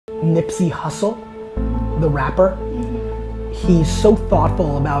Nipsey Hussle, the rapper. He's so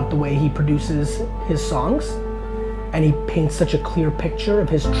thoughtful about the way he produces his songs, and he paints such a clear picture of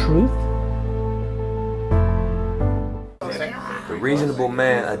his truth. The reasonable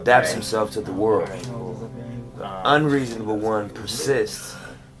man adapts himself to the world. The unreasonable one persists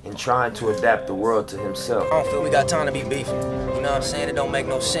in trying to adapt the world to himself. I don't feel we got time to be beefing. You know what I'm saying? It don't make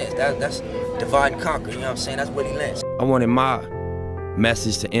no sense. That's divide and conquer, you know what I'm saying? That's Willie Lynch. I wanted my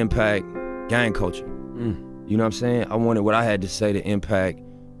message to impact gang culture. You know what I'm saying? I wanted what I had to say to impact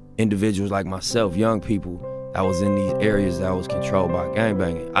individuals like myself, young people that was in these areas that was controlled by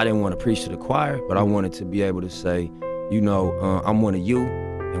gangbanging. I didn't want to preach to the choir, but I wanted to be able to say, you know, I'm one of you,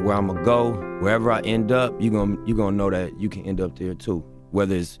 and where I'm gonna go, wherever I end up, you're gonna know that you can end up there too.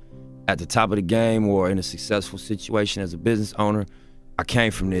 Whether it's at the top of the game or in a successful situation as a business owner, I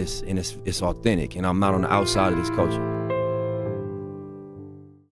came from this, and it's authentic, and I'm not on the outside of this culture.